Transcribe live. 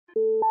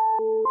In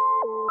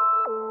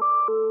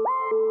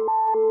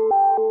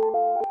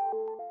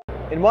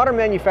modern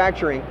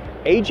manufacturing,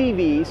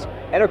 AGVs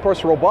and of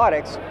course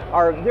robotics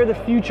they're the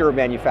future of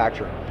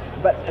manufacturing.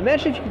 But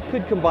imagine if you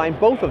could combine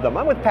both of them.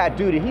 I'm with Pat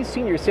Duda, he's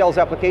Senior Sales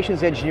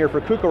Applications Engineer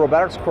for KUKA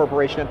Robotics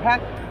Corporation. And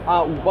Pat,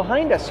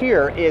 behind us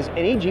here is an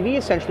AGV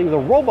essentially with a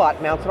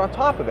robot mounted on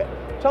top of it.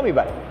 Tell me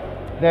about it.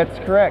 That's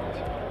correct.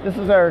 This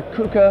is our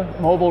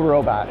KUKA mobile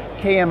robot,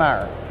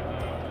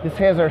 KMR. This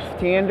has our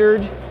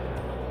standard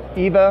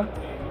EVA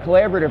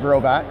collaborative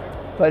robot,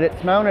 but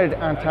it's mounted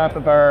on top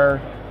of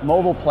our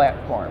mobile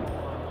platform.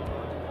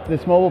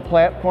 This mobile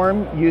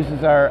platform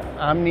uses our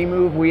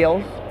OmniMove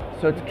wheels,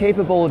 so it's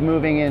capable of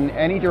moving in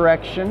any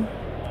direction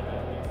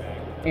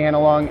and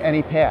along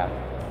any path.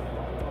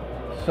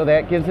 So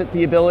that gives it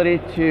the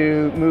ability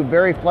to move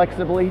very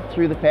flexibly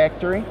through the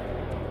factory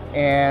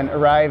and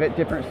arrive at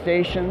different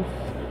stations,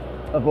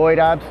 avoid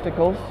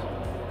obstacles.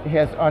 It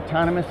has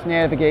autonomous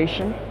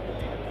navigation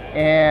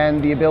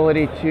and the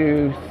ability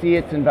to see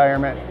its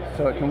environment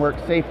so it can work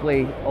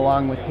safely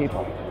along with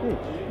people.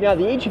 Now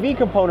the AGV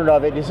component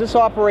of it, does this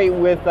operate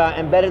with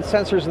embedded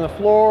sensors in the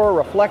floor,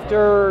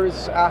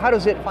 reflectors? How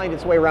does it find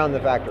its way around the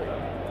factory?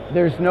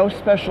 There's no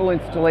special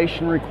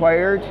installation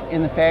required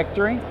in the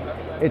factory.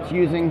 It's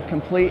using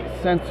complete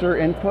sensor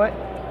input.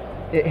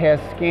 It has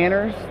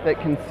scanners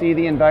that can see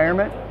the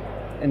environment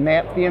and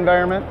map the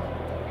environment,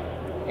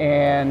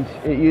 and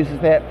it uses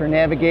that for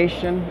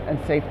navigation and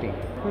safety.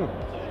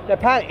 Now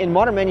Pat, in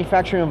modern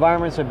manufacturing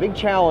environments, a big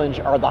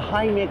challenge are the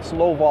high mix,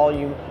 low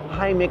volume,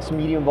 high mix,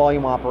 medium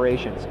volume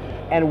operations.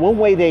 And one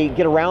way they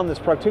get around this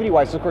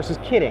productivity-wise, of course, is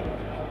kitting.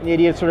 The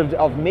idea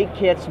of make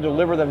kits and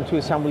deliver them to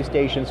assembly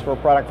stations for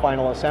product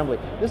final assembly.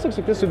 This looks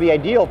like this would be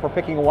ideal for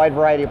picking a wide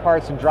variety of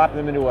parts and dropping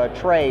them into a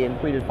tray in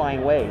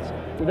predefined ways.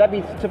 Would that be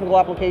a typical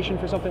application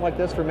for something like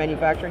this for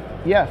manufacturing?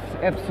 Yes,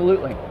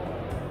 absolutely.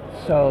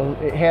 So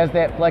it has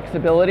that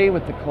flexibility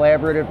with the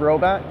collaborative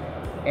robot,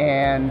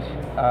 and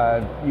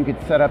you could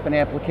set up an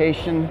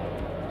application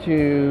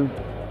to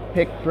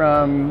pick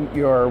from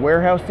your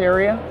warehouse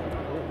area.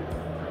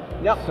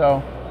 Yep.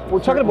 So we're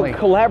talking about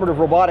collaborative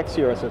robotics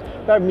here,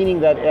 meaning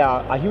that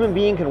a human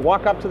being can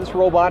walk up to this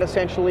robot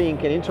essentially and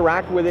can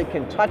interact with it,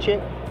 can touch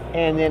it,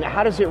 and then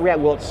how does it react?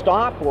 Will it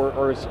stop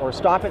or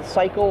stop its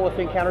cycle if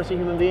it encounters a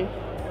human being?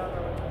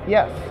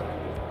 Yes.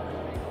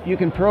 You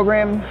can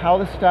program how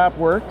the stop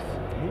works.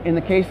 In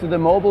the case of the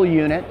mobile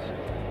unit,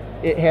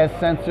 it has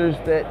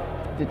sensors that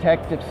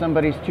detect if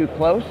somebody's too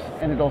close,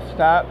 and it'll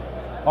stop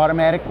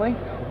automatically.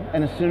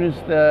 And as soon as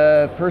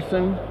the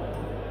person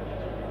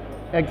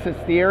exits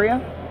the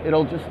area,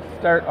 it'll just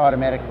start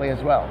automatically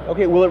as well.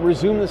 Okay, will it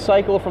resume the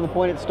cycle from the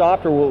point it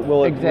stopped, or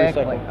will it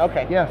exactly. recycle?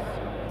 Okay. Yes.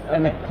 Okay.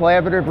 And the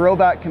collaborative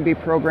robot can be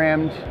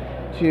programmed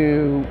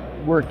to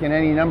work in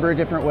any number of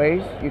different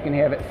ways. You can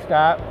have it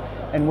stop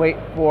and wait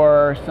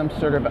for some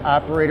sort of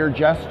operator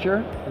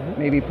gesture,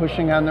 maybe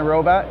pushing on the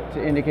robot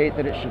to indicate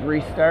that it should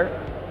restart,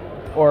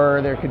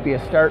 or there could be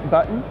a start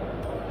button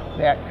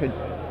that could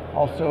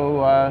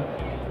also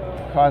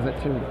cause it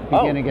to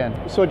begin again.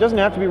 So it doesn't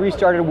have to be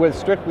restarted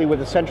strictly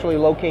with a centrally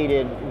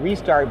located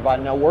restart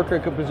button. A worker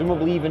could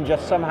presumably even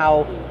just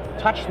somehow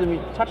touch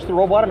the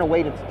robot in a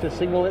way to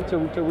signal it to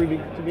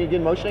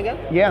begin motion again?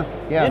 Yeah,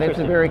 that's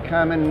a very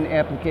common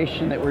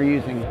application that we're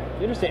using.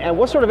 Interesting. And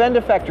what sort of end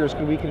effectors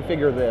can we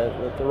configure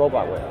the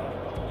robot with?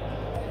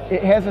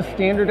 It has a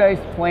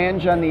standardized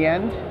flange on the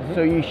end,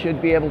 so you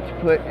should be able to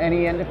put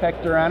any end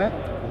effector on it.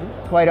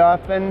 Quite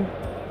often,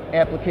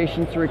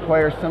 applications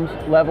require some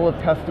level of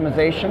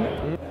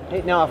customization.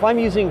 Hey, now, if I'm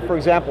using, for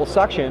example,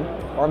 suction,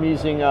 or I'm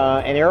using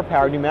an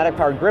air-powered,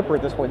 pneumatic-powered gripper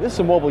at this point, this is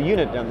a mobile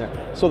unit down there.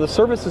 So the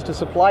services to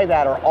supply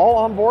that are all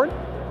on board?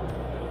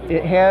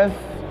 It has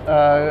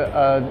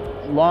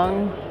a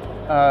long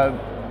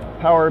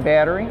power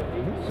battery.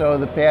 So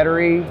the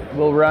battery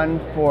will run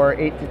for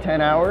 8 to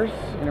 10 hours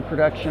in a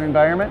production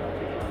environment.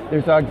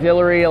 There's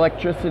auxiliary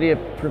electricity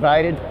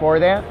provided for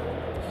that.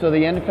 So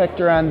the end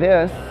effector on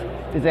this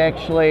is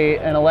actually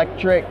an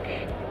electric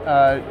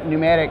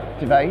pneumatic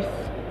device,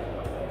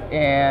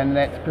 and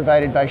that's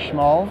provided by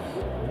Schmalz.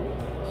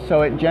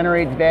 So it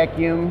generates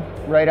vacuum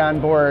right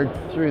on board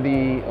through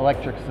the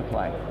electric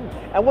supply.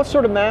 And what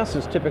sort of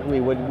masses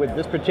typically would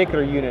this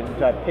particular unit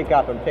pick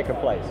up and pick a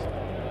place?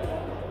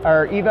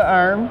 Our EVA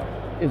arm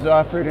is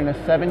offered in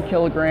a 7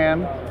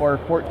 kilogram or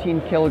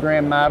 14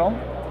 kilogram model.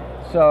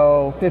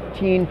 So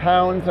 15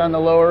 pounds on the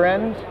lower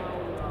end,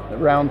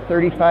 around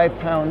 35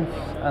 pounds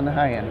on the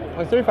high end.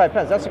 Well, 35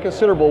 pounds, that's a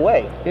considerable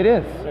weight. It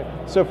is.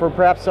 So for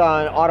perhaps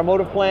an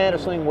automotive plant or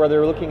something where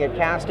they're looking at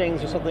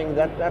castings or something,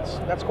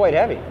 that's quite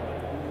heavy.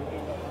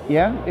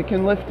 Yeah, it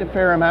can lift a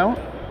fair amount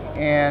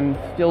and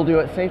still do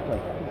it safely.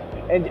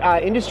 And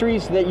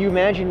industries that you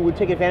imagine would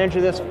take advantage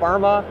of this,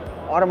 pharma,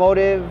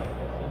 automotive,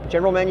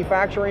 general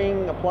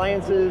manufacturing,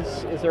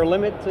 appliances, is there a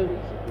limit to?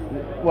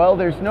 Well,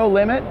 there's no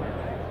limit.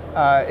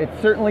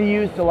 It's certainly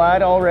used a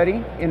lot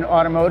already in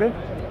automotive,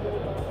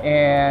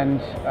 and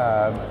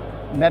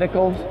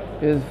medical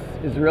is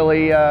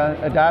really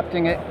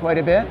adopting it quite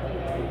a bit.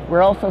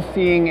 We're also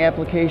seeing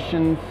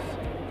applications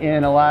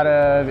in a lot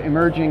of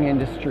emerging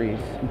industries,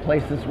 in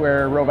places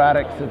where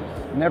robotics has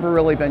never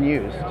really been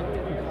used.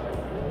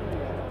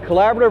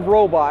 Collaborative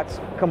robots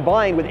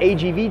combined with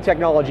AGV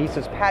technology,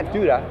 says Pat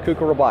Duda,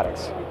 KUKA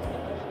Robotics.